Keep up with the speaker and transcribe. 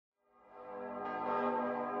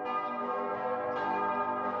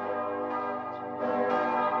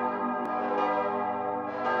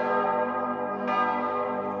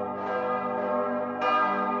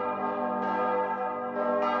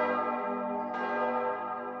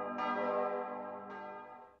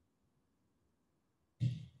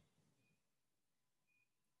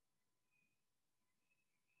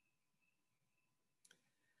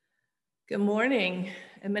Good morning,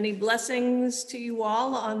 and many blessings to you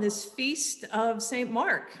all on this feast of St.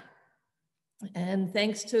 Mark. And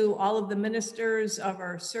thanks to all of the ministers of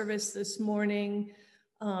our service this morning,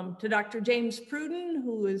 to Dr. James Pruden,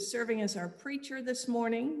 who is serving as our preacher this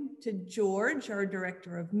morning, to George, our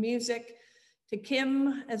director of music, to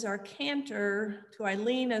Kim as our cantor, to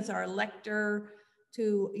Eileen as our lector,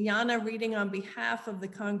 to Yanna reading on behalf of the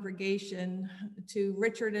congregation, to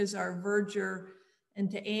Richard as our verger, and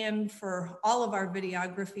to Anne for all of our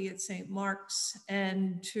videography at St. Mark's,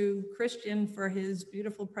 and to Christian for his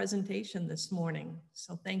beautiful presentation this morning.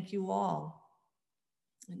 So thank you all.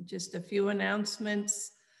 And just a few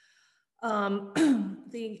announcements. Our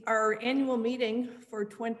annual meeting for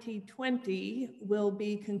 2020 will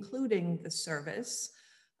be concluding the service.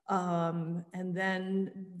 And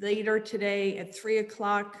then later today at 3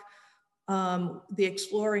 o'clock, the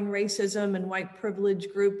Exploring Racism and White Privilege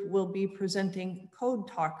group will be presenting Code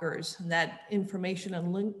Talkers. And that information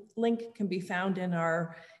and link can be found in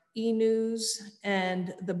our e-news.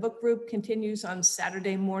 And the book group continues on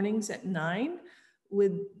Saturday mornings at 9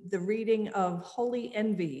 with the reading of Holy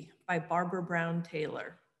Envy by Barbara Brown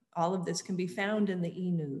Taylor. All of this can be found in the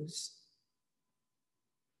e-news.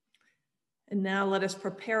 And now let us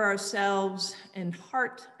prepare ourselves in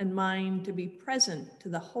heart and mind to be present to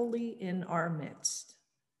the holy in our midst.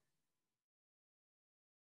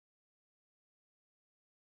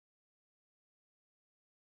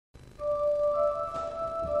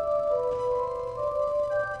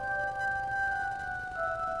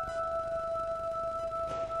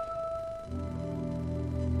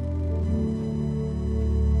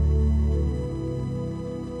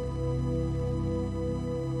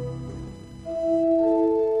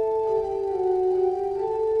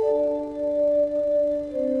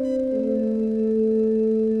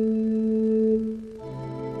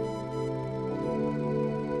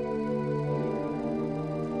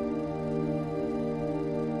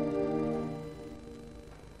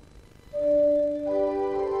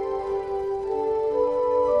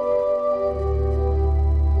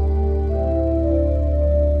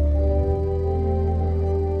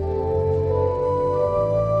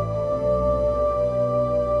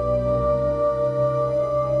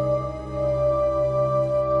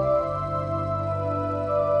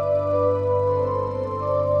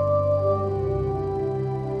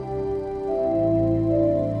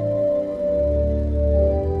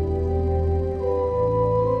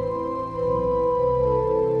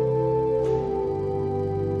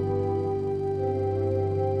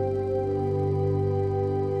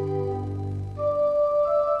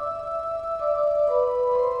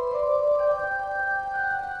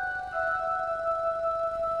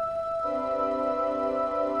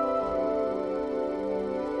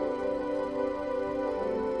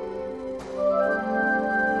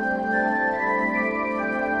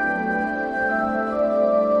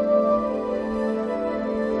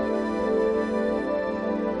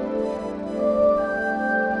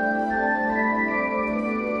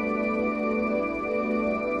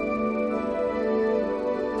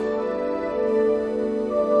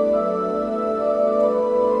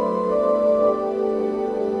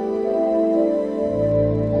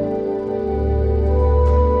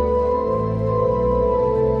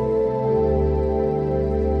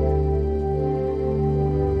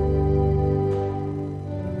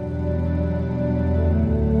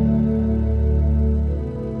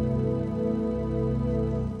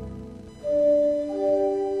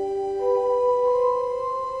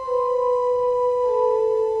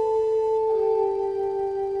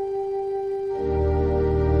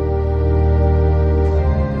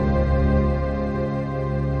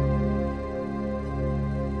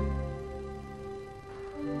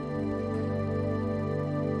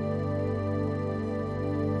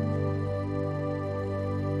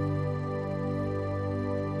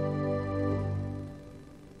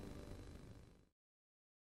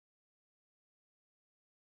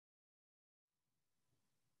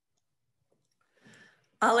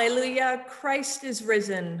 Alleluia, Christ is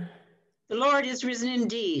risen. The Lord is risen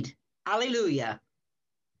indeed. Alleluia.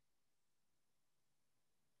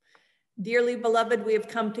 Dearly beloved, we have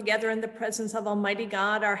come together in the presence of Almighty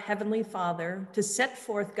God, our Heavenly Father, to set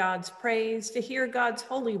forth God's praise, to hear God's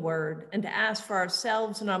holy word, and to ask for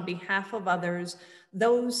ourselves and on behalf of others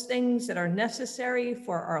those things that are necessary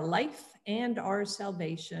for our life and our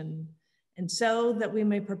salvation. And so that we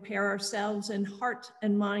may prepare ourselves in heart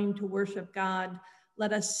and mind to worship God,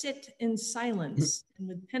 let us sit in silence and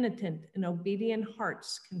with penitent and obedient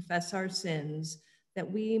hearts confess our sins, that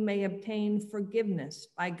we may obtain forgiveness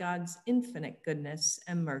by God's infinite goodness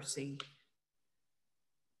and mercy.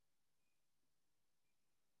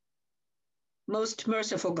 Most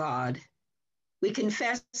merciful God, we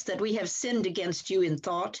confess that we have sinned against you in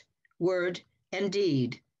thought, word, and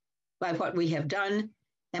deed, by what we have done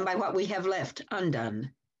and by what we have left undone.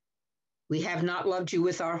 We have not loved you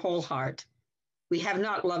with our whole heart. We have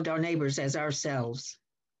not loved our neighbors as ourselves.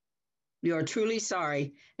 We are truly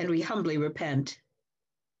sorry, and we humbly repent.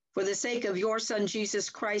 For the sake of your Son, Jesus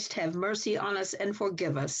Christ, have mercy on us and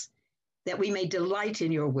forgive us, that we may delight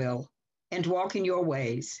in your will and walk in your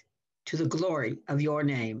ways, to the glory of your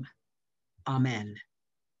name. Amen.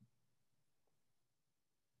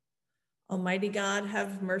 Almighty God,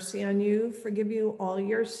 have mercy on you, forgive you all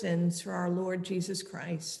your sins through our Lord Jesus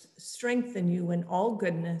Christ, strengthen you in all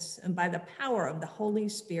goodness, and by the power of the Holy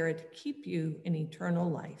Spirit, keep you in eternal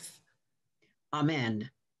life. Amen.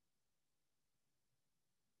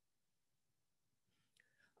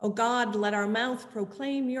 O God, let our mouth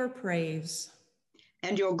proclaim your praise.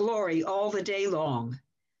 And your glory all the day long.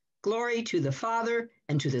 Glory to the Father,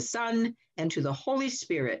 and to the Son, and to the Holy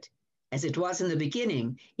Spirit, as it was in the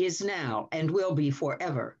beginning, is now, and will be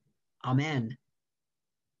forever. Amen.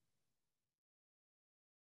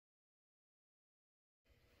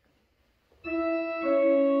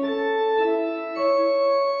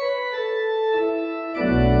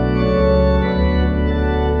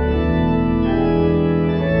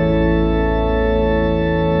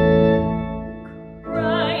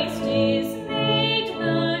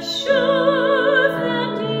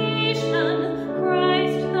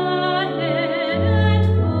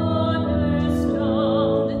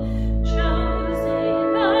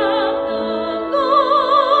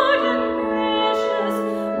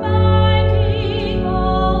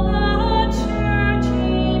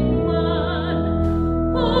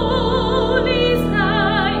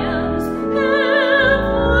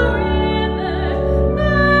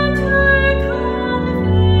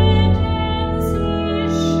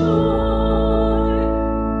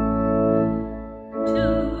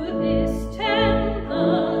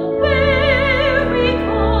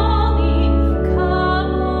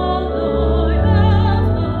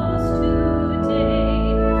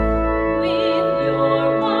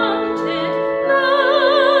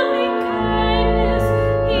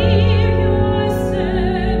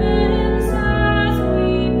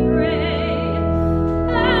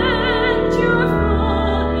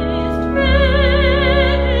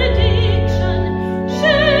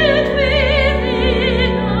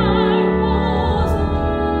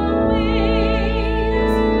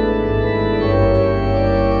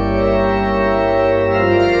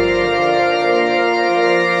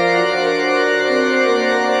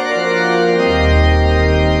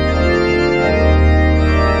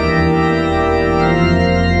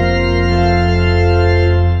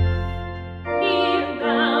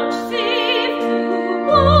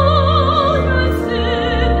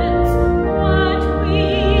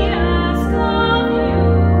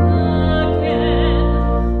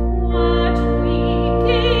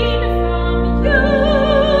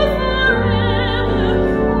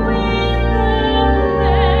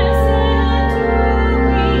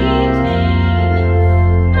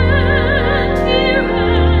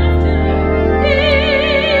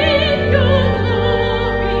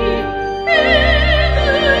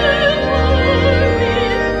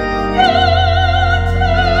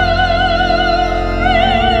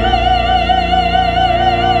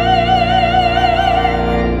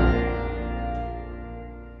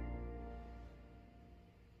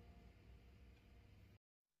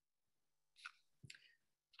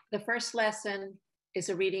 The first lesson is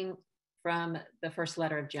a reading from the first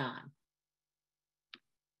letter of John.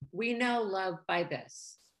 We know love by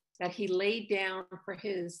this, that he laid down for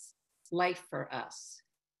his life for us,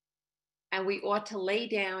 and we ought to lay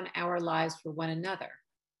down our lives for one another.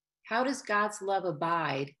 How does God's love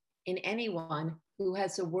abide in anyone who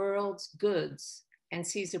has the world's goods and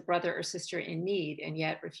sees a brother or sister in need and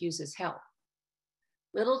yet refuses help?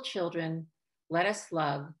 Little children, let us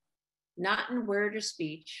love, not in word or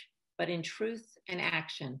speech, but in truth and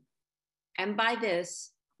action. And by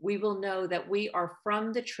this, we will know that we are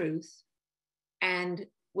from the truth and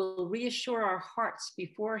will reassure our hearts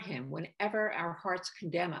before him whenever our hearts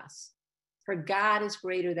condemn us. For God is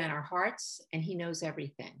greater than our hearts, and he knows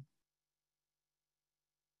everything.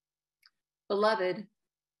 Beloved,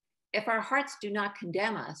 if our hearts do not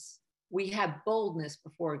condemn us, we have boldness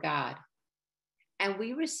before God, and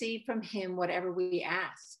we receive from him whatever we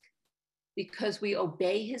ask, because we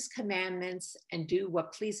obey his commandments and do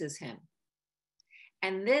what pleases him.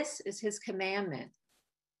 And this is his commandment,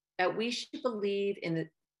 that we should believe in the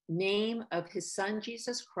name of his Son,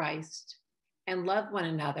 Jesus Christ, and love one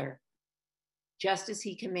another, just as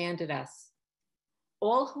he commanded us.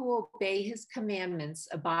 All who obey his commandments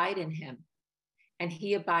abide in him, and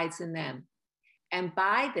he abides in them. And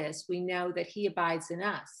by this we know that he abides in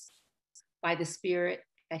us, by the Spirit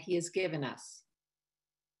that he has given us.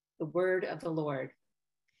 The word of the Lord.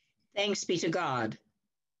 Thanks be to God.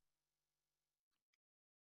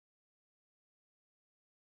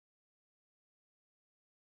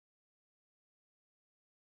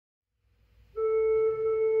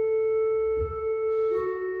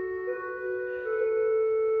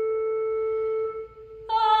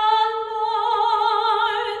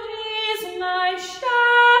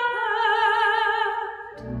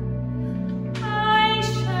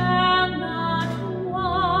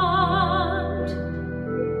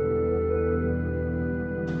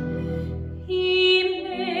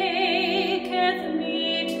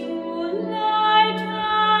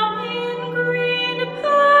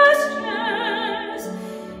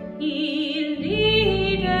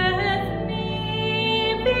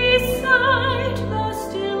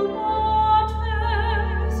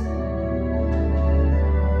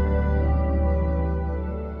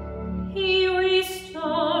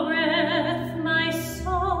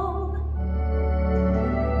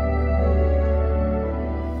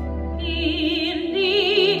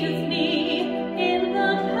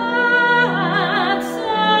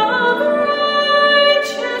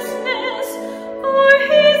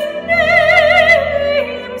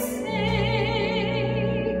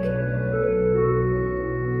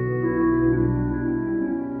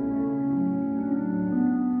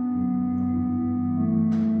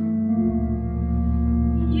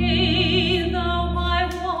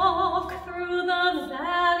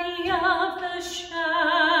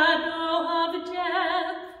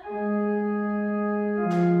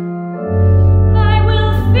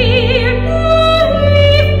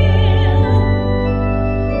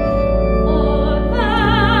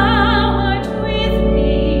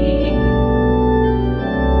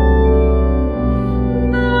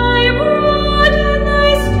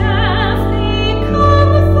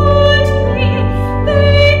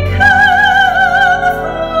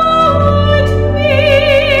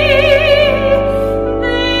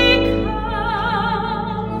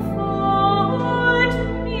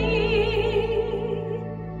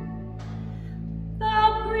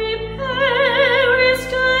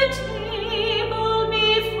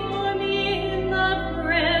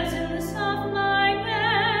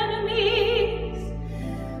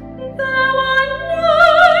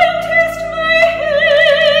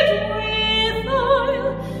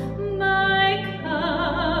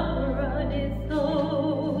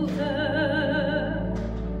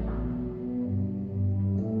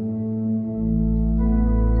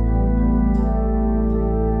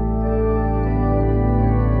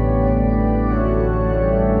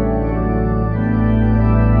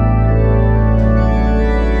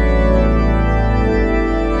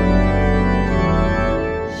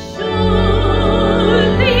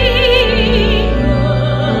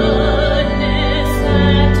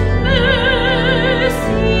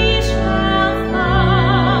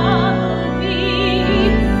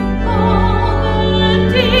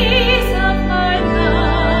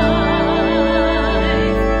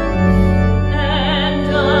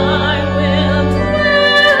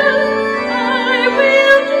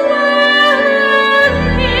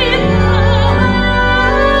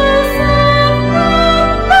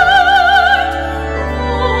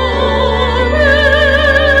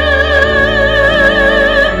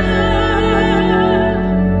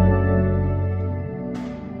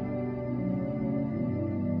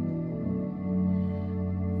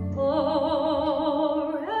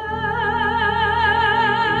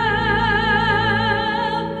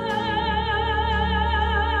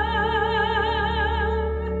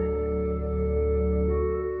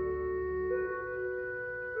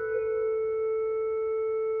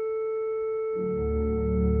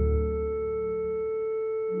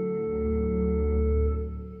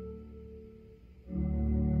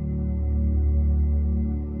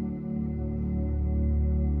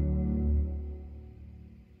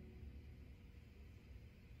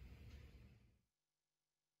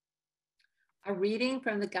 A reading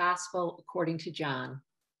from the Gospel according to John.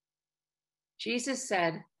 Jesus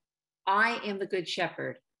said, I am the good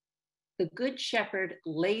shepherd. The good shepherd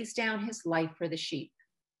lays down his life for the sheep.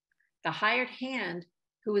 The hired hand,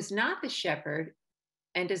 who is not the shepherd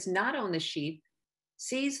and does not own the sheep,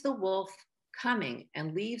 sees the wolf coming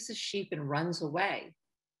and leaves the sheep and runs away.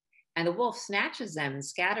 And the wolf snatches them and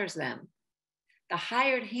scatters them. The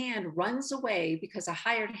hired hand runs away because a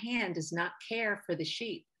hired hand does not care for the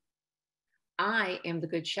sheep. I am the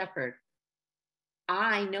good shepherd.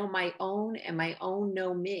 I know my own, and my own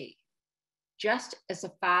know me, just as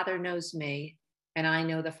the Father knows me, and I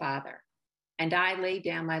know the Father, and I lay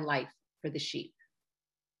down my life for the sheep.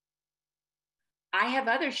 I have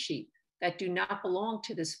other sheep that do not belong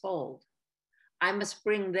to this fold. I must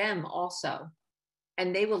bring them also,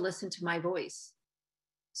 and they will listen to my voice.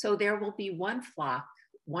 So there will be one flock,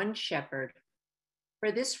 one shepherd.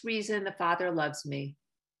 For this reason, the Father loves me,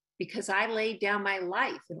 because I laid down my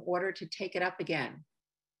life in order to take it up again.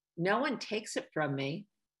 No one takes it from me,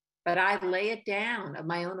 but I lay it down of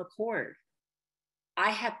my own accord.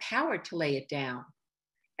 I have power to lay it down,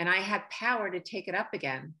 and I have power to take it up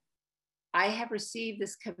again. I have received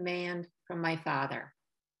this command from my Father.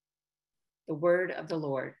 The word of the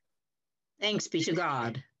Lord. Thanks be to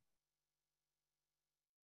God.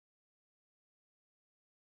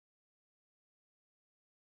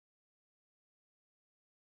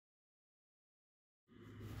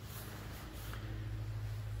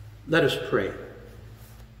 Let us pray.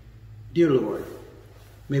 Dear Lord,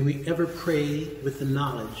 may we ever pray with the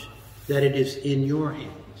knowledge that it is in your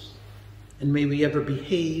hands, and may we ever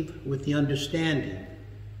behave with the understanding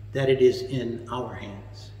that it is in our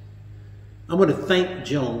hands. I want to thank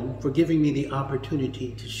Joan for giving me the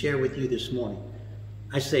opportunity to share with you this morning.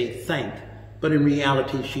 I say thank, but in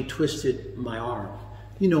reality, she twisted my arm.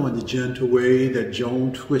 You know, in the gentle way that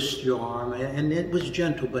Joan twists your arm, and it was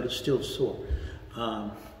gentle, but it's still sore.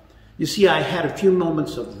 You see, I had a few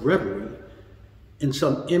moments of reverie, and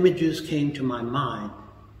some images came to my mind.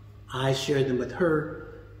 I shared them with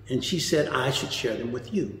her, and she said I should share them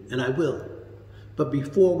with you, and I will. But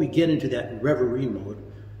before we get into that reverie mode,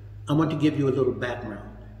 I want to give you a little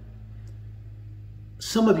background.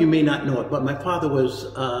 Some of you may not know it, but my father was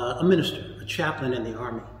a minister, a chaplain in the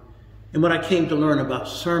Army. And what I came to learn about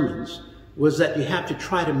sermons was that you have to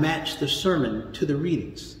try to match the sermon to the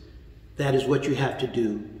readings. That is what you have to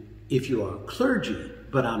do if you are clergy,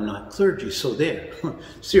 but I'm not clergy, so there.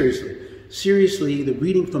 Seriously, the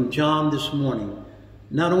reading from John this morning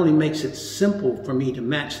not only makes it simple for me to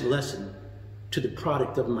match the lesson to the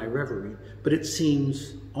product of my reverie, but it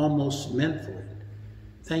seems almost meant for it.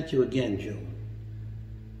 Thank you again, Joe.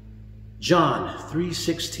 John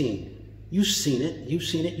 3:16. You've seen it.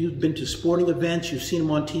 You've been to sporting events. You've seen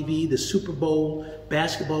them on TV, the Super Bowl,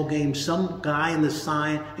 basketball game. Some guy in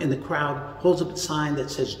the crowd holds up a sign that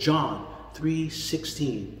says John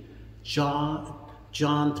 3:16. John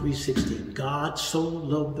 3:16. God so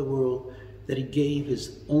loved the world that he gave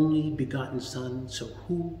his only begotten Son, so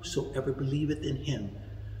whosoever believeth in him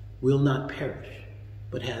will not perish,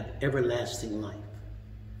 but have everlasting life.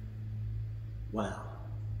 Wow.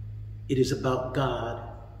 It is about God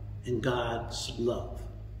and God's love.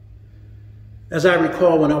 As I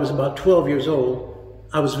recall, when I was about 12 years old,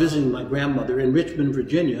 I was visiting my grandmother in Richmond,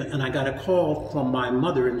 Virginia, and I got a call from my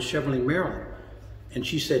mother in Cheverly, Maryland. And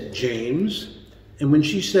she said, James. And when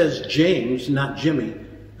she says James, not Jimmy,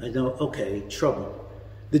 I know, okay, trouble.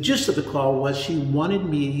 The gist of the call was she wanted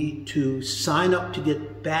me to sign up to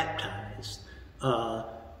get baptized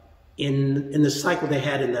in the cycle they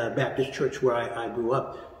had in the Baptist church where I grew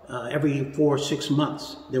up. Every 4 or 6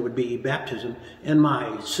 months, there would be baptism. And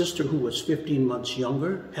my sister, who was 15 months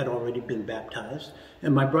younger, had already been baptized.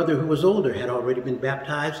 And my brother, who was older, had already been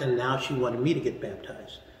baptized. And now she wanted me to get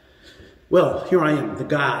baptized. Well, here I am, the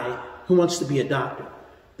guy who wants to be a doctor.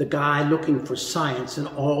 The guy looking for science in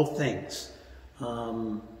all things.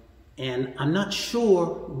 And I'm not sure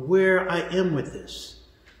where I am with this.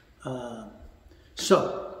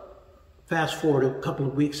 So, fast forward a couple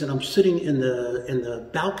of weeks, and I'm sitting in the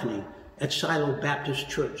balcony at Shiloh Baptist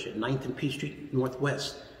Church at 9th and P Street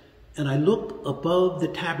Northwest. And I look above the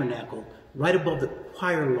tabernacle, right above the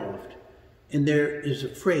choir loft, and there is a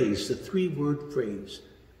phrase, the 3-word phrase,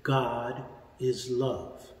 God is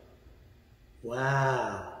love.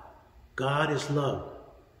 Wow. God is love.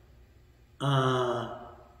 And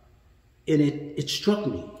it struck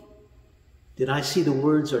me. Did I see the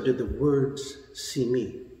words, or did the words see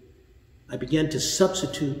me? I began to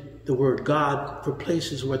substitute the word God for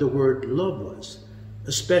places where the word love was,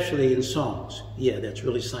 especially in songs. Yeah, that's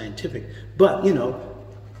really scientific. But, you know,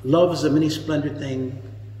 love is a many splendid thing.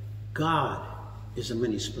 God is a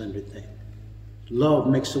many splendid thing. Love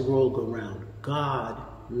makes the world go round. God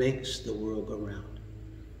makes the world go round.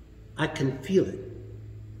 I can feel it.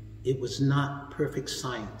 It was not perfect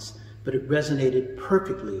science, but it resonated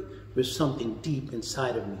perfectly with something deep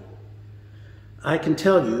inside of me. I can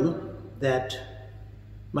tell you that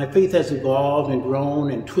my faith has evolved and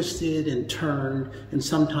grown and twisted and turned and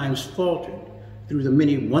sometimes faltered through the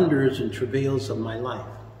many wonders and travails of my life.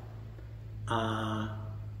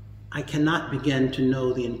 I cannot begin to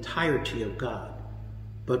know the entirety of God,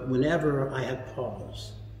 but whenever I have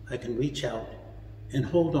paused, I can reach out and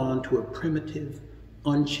hold on to a primitive,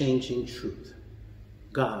 unchanging truth.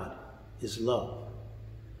 God is love.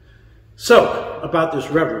 So, about this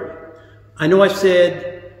reverie, I know if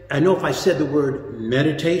I said the word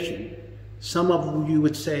meditation, some of you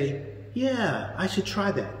would say, yeah, I should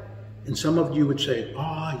try that. And some of you would say,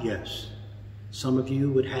 ah, yes. Some of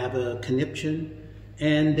you would have a conniption,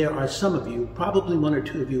 and there are some of you, probably one or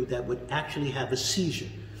two of you, that would actually have a seizure.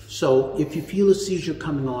 So if you feel a seizure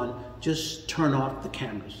coming on, just turn off the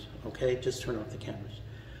cameras, okay? Just turn off the cameras.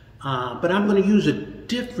 But I'm going to use a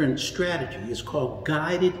different strategy. It's called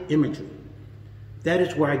guided imagery. That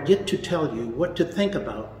is where I get to tell you what to think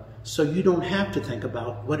about, so you don't have to think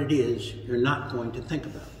about what it is you're not going to think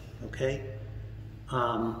about, okay?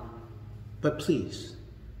 But please,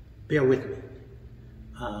 bear with me.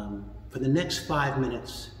 For the next 5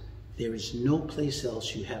 minutes, there is no place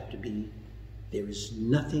else you have to be. There is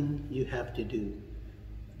nothing you have to do.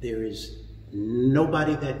 There is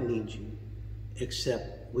nobody that needs you,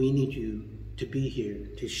 except we need you to be here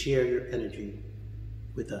to share your energy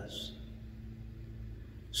with us.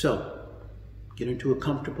 So, get into a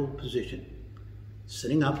comfortable position,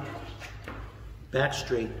 sitting up, back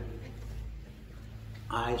straight,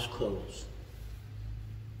 eyes closed.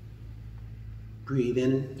 Breathe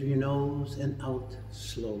in through your nose and out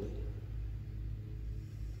slowly.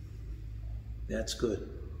 That's good.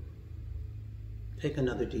 Take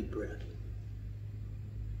another deep breath.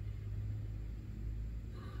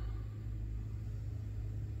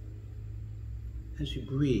 As you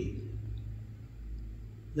breathe,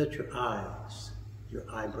 let your eyes, your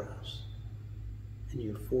eyebrows, and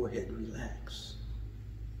your forehead relax.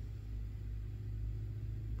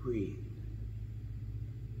 Breathe.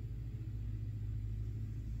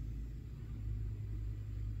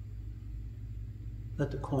 Let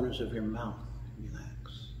the corners of your mouth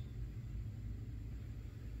relax.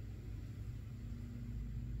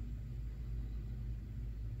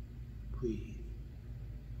 Breathe.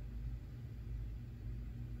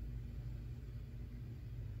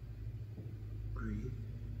 Breathe.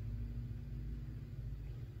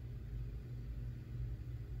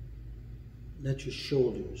 Let your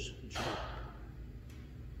shoulders drop.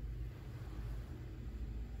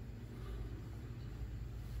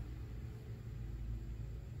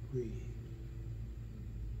 Breathe.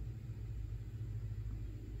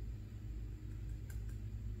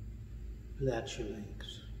 Relax your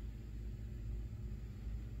legs.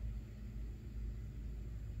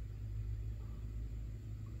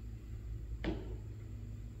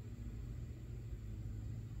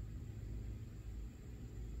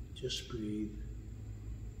 Just breathe.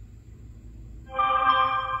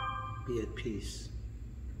 Be at peace.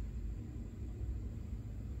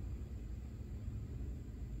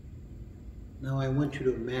 Now I want you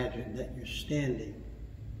to imagine that you're standing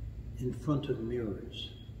in front of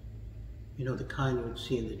mirrors. You know, the kind you would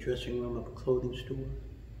see in the dressing room of a clothing store.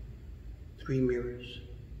 3 mirrors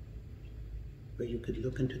where you could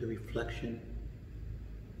look into the reflection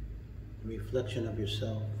of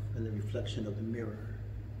yourself and the reflection of the mirror,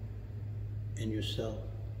 and yourself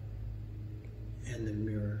and the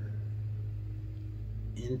mirror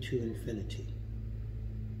into infinity.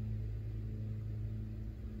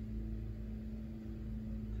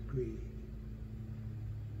 Breathe.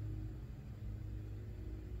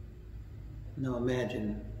 Now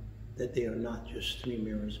imagine that they are not just 3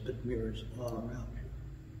 mirrors, but mirrors all around you.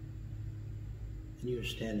 And you're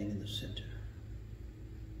standing in the center.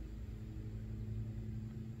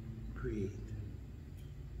 Breathe.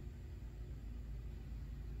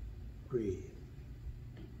 Breathe.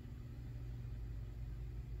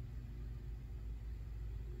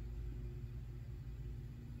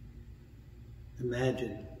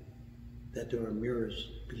 Imagine that there are mirrors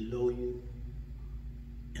below you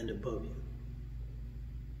and above you.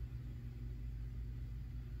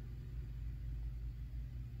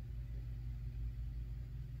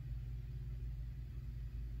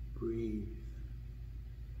 Breathe.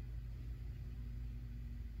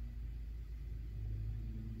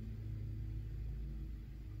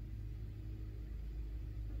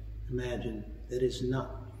 Imagine that it's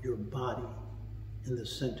not your body in the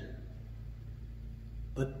center,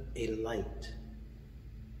 but a light.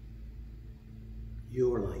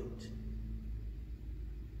 Your light.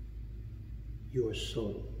 Your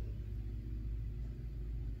soul.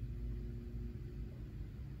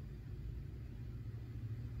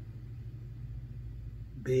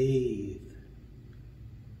 Bathe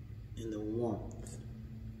in the warmth.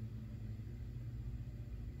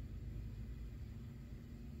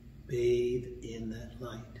 Bathe in that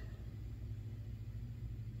light.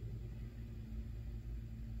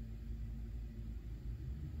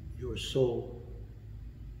 your soul,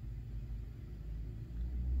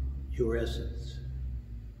 your essence,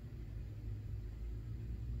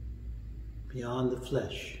 beyond the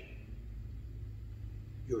flesh,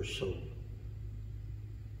 your soul.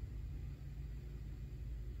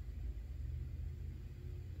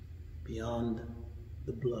 Beyond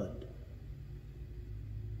the blood,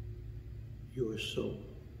 your soul.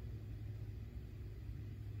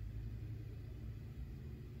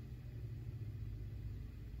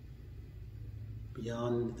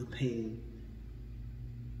 Beyond the pain,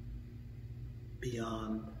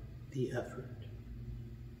 beyond the effort,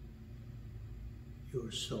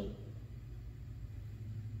 your soul.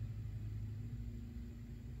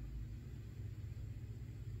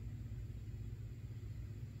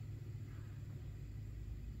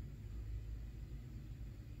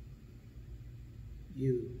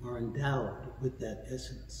 You are endowed with that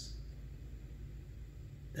essence,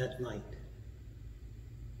 that light,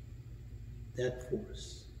 that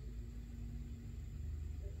force.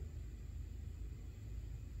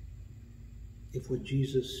 If what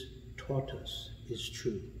Jesus taught us is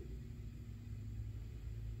true,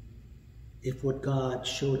 if what God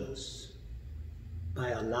showed us by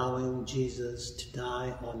allowing Jesus to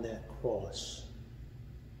die on that cross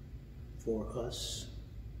for us,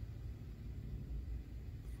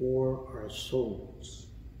 for our souls,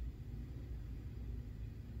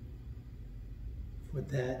 for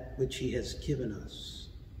that which he has given us,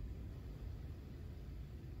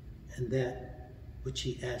 and that which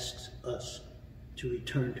he asks us to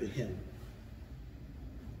return to him,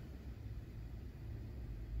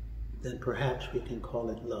 then perhaps we can call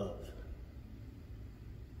it love.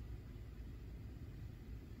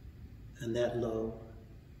 And that love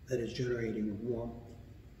that is generating warmth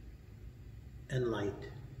and light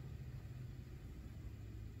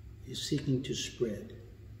is seeking to spread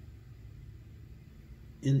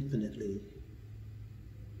infinitely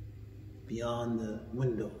beyond the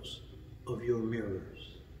windows of your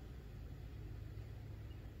mirrors.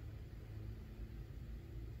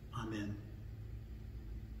 Amen.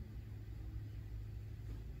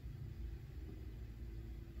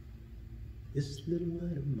 This little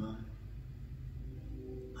light of mine,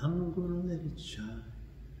 I'm gonna let it shine.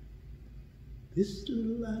 This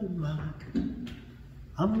little light of mine,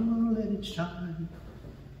 I'm gonna let it shine.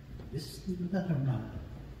 This little light of mine,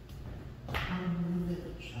 I'm gonna let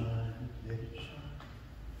it shine, let it shine,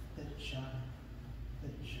 let it shine,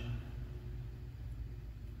 let it shine.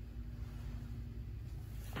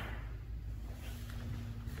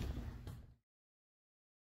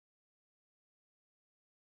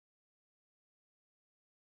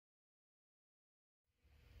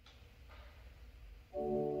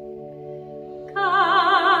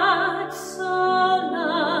 God so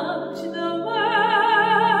loved the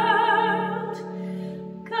world.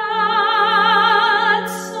 God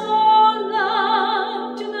so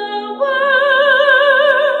loved the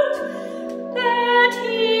world that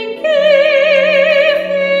he gave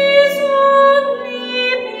his only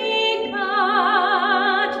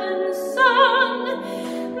begotten Son,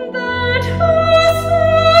 that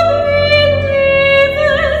whosoever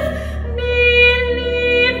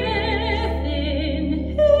believeth in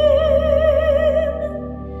him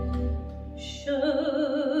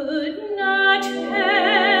should not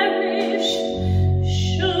perish,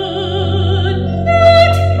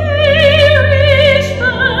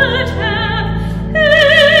 but have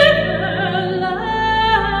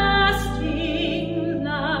everlasting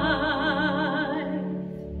life.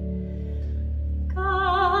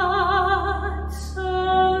 God so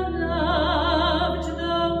loved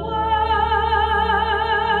the world.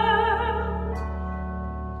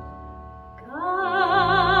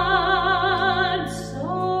 God so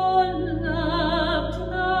loved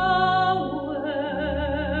the world.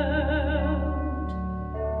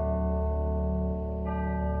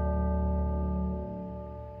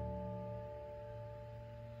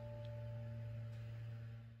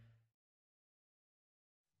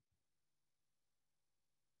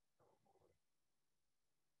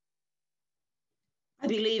 I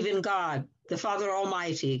believe in God, the Father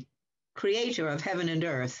Almighty, creator of heaven and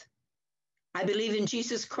earth. I believe in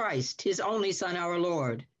Jesus Christ, his only Son, our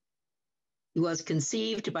Lord. He was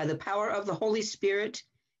conceived by the power of the Holy Spirit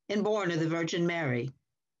and born of the Virgin Mary.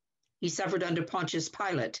 He suffered under Pontius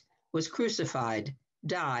Pilate, was crucified,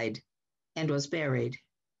 died, and was buried.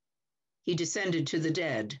 He descended to the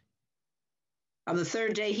dead. On the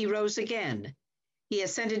third day he rose again. He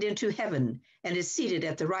ascended into heaven and is seated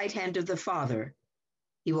at the right hand of the Father.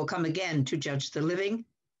 He will come again to judge the living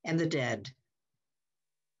and the dead.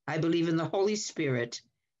 I believe in the Holy Spirit,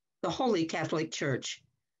 the Holy Catholic Church,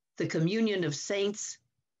 the communion of saints,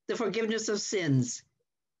 the forgiveness of sins,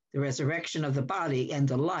 the resurrection of the body, and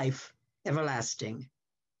the life everlasting.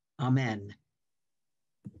 Amen.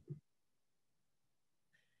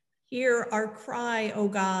 Hear our cry, O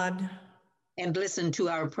God. And listen to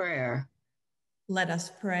our prayer. Let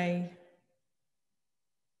us pray.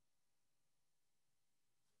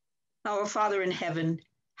 Our Father in heaven,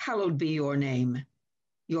 hallowed be your name.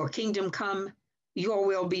 Your kingdom come, your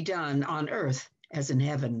will be done on earth as in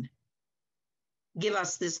heaven. Give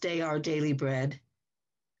us this day our daily bread.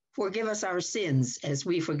 Forgive us our sins as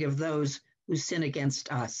we forgive those who sin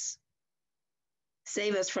against us.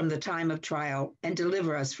 Save us from the time of trial and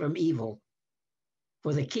deliver us from evil.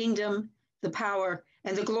 For the kingdom, the power,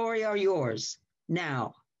 and the glory are yours,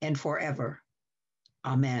 now and forever.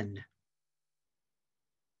 Amen.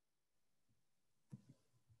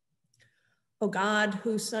 O God,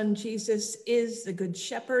 whose Son Jesus is the good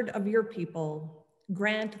shepherd of your people,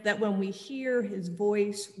 grant that when we hear his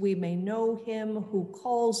voice, we may know him who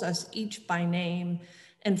calls us each by name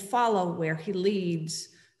and follow where he leads,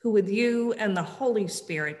 who with you and the Holy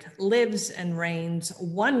Spirit lives and reigns,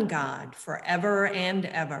 one God, forever and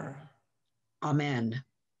ever. Amen.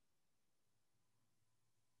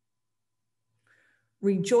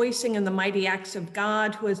 Rejoicing in the mighty acts of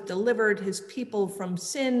God who has delivered his people from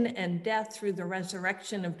sin and death through the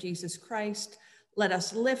resurrection of Jesus Christ, let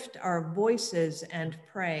us lift our voices and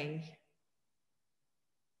pray.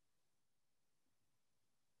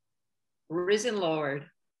 Risen Lord,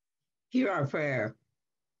 Hear our prayer.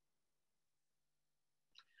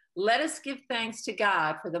 let us give thanks to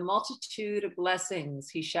God for the multitude of blessings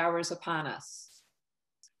he showers upon us,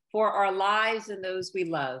 for our lives and those we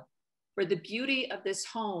love, for the beauty of this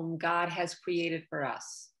home God has created for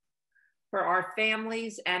us, for our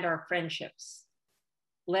families and our friendships.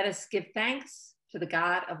 Let us give thanks to the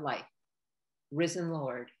God of life. Risen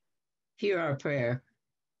Lord, Hear our prayer.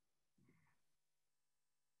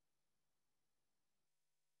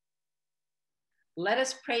 let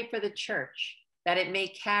us pray for the church, that it may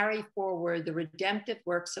carry forward the redemptive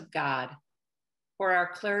works of God, for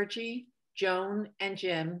our clergy, Joan and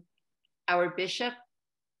Jim, our bishop,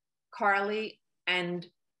 Carly, and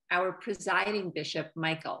our presiding bishop,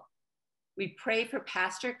 Michael. We pray for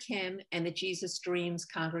Pastor Kim and the Jesus Dreams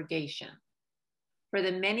congregation, for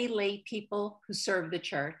the many lay people who serve the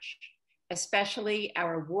church, especially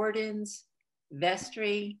our wardens,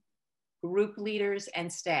 vestry, group leaders,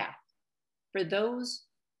 and staff, for those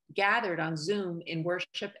gathered on Zoom in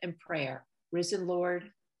worship and prayer. Risen Lord,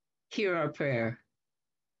 Hear our prayer.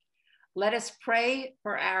 let us pray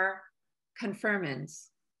for our confirmands,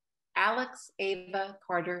 Alex, Ava,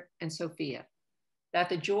 Carter, and Sophia, that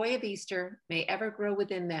the joy of Easter may ever grow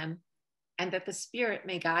within them and that the Spirit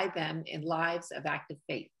may guide them in lives of active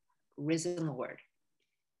faith. Risen Lord.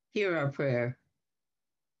 Hear our prayer.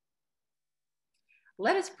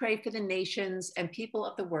 Let us pray for the nations and people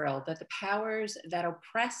of the world, that the powers that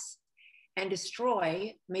oppress and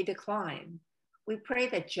destroy may decline. We pray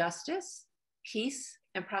that justice, peace,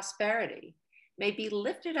 and prosperity may be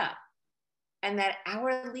lifted up, and that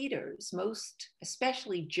our leaders, most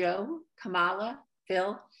especially Joe, Kamala,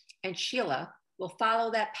 Phil, and Sheila, will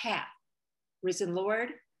follow that path. Risen Lord,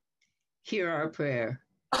 Hear our prayer.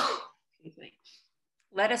 excuse me.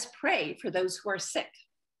 Let us pray for those who are sick,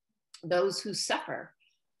 those who suffer,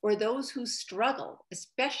 or those who struggle,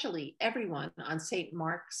 especially everyone on St.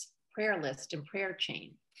 Mark's prayer list and prayer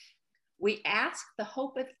chain. We ask the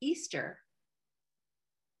hope of Easter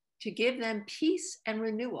to give them peace and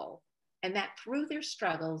renewal, and that through their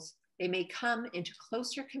struggles, they may come into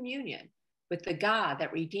closer communion with the God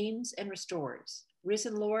that redeems and restores.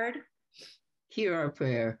 Risen Lord, Hear our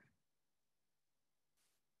prayer.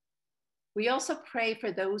 we also pray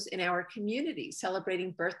for those in our community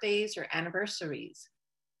celebrating birthdays or anniversaries,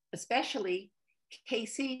 especially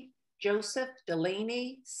Casey, Joseph,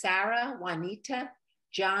 Delaney, Sarah, Juanita,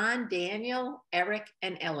 John, Daniel, Eric,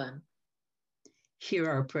 and Ellen. Hear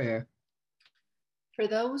our prayer. For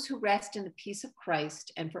those who rest in the peace of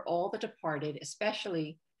Christ, and for all the departed,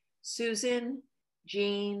 especially Susan,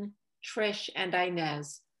 Jean, Trish, and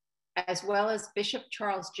Inez, as well as Bishop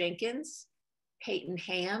Charles Jenkins, Peyton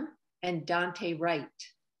Ham, and Dante Wright,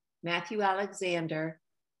 Matthew Alexander,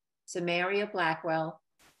 Samaria Blackwell,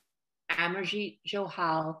 Amarjeet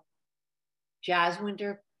Johal,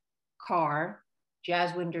 Jaswinder Kaur,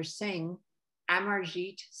 Jaswinder Singh,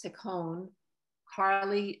 Amarjeet Sekhon,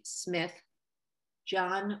 Carly Smith,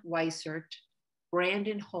 John Weissert,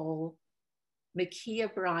 Brandon Hole,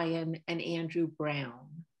 Makia Bryan, and Andrew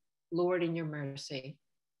Brown. Lord, in your mercy.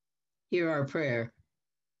 Hear our prayer.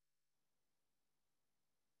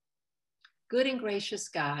 Good and gracious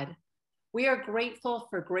God, We are grateful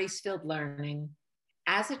for grace-filled learning.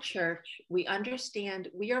 As a church, we understand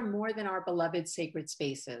we are more than our beloved sacred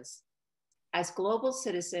spaces. As global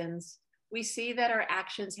citizens, we see that our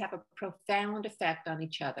actions have a profound effect on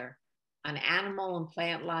each other, on animal and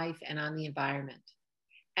plant life, and on the environment.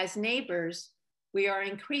 As neighbors, we are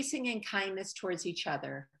increasing in kindness towards each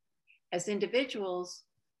other. As individuals,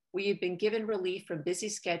 we have been given relief from busy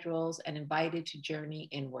schedules and invited to journey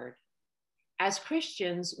inward. As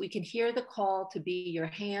Christians, we can hear the call to be your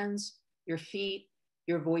hands, your feet,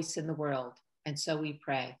 your voice in the world. And so we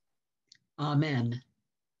pray. Amen.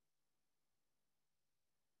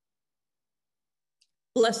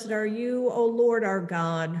 Blessed are you, O Lord our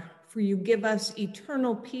God, for you give us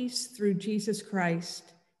eternal peace through Jesus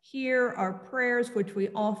Christ. Hear our prayers which we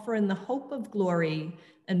offer in the hope of glory,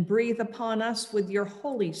 and breathe upon us with your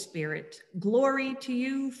Holy Spirit. Glory to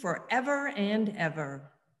you forever and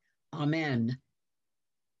ever. Amen.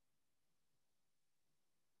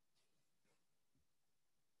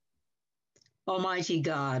 Almighty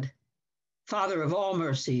God, Father of all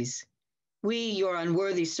mercies, we, your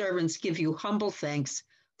unworthy servants, give you humble thanks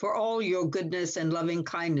for all your goodness and loving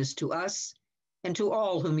kindness to us and to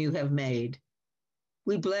all whom you have made.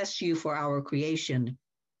 We bless you for our creation,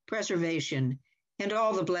 preservation, and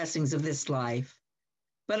all the blessings of this life,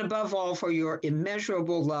 but above all for your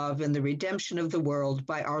immeasurable love and the redemption of the world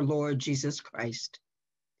by our Lord Jesus Christ,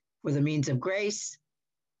 for the means of grace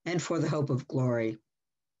and for the hope of glory.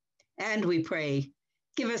 And we pray,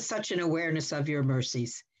 give us such an awareness of your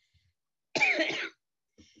mercies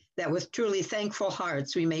that with truly thankful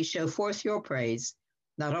hearts we may show forth your praise,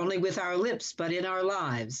 not only with our lips, but in our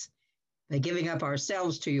lives, by giving up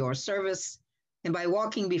ourselves to your service and by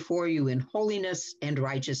walking before you in holiness and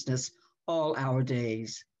righteousness all our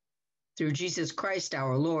days. Through Jesus Christ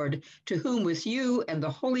our Lord, to whom with you and the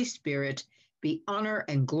Holy Spirit be honor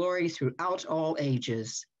and glory throughout all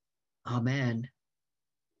ages. Amen.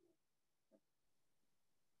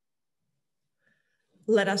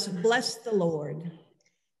 Let us bless the Lord.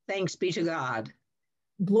 Thanks be to God.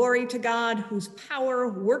 Glory to God, whose power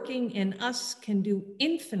working in us can do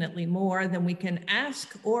infinitely more than we can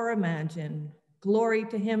ask or imagine. Glory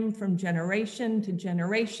to him from generation to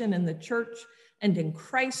generation in the church and in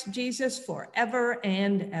Christ Jesus forever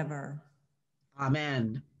and ever.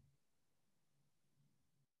 Amen.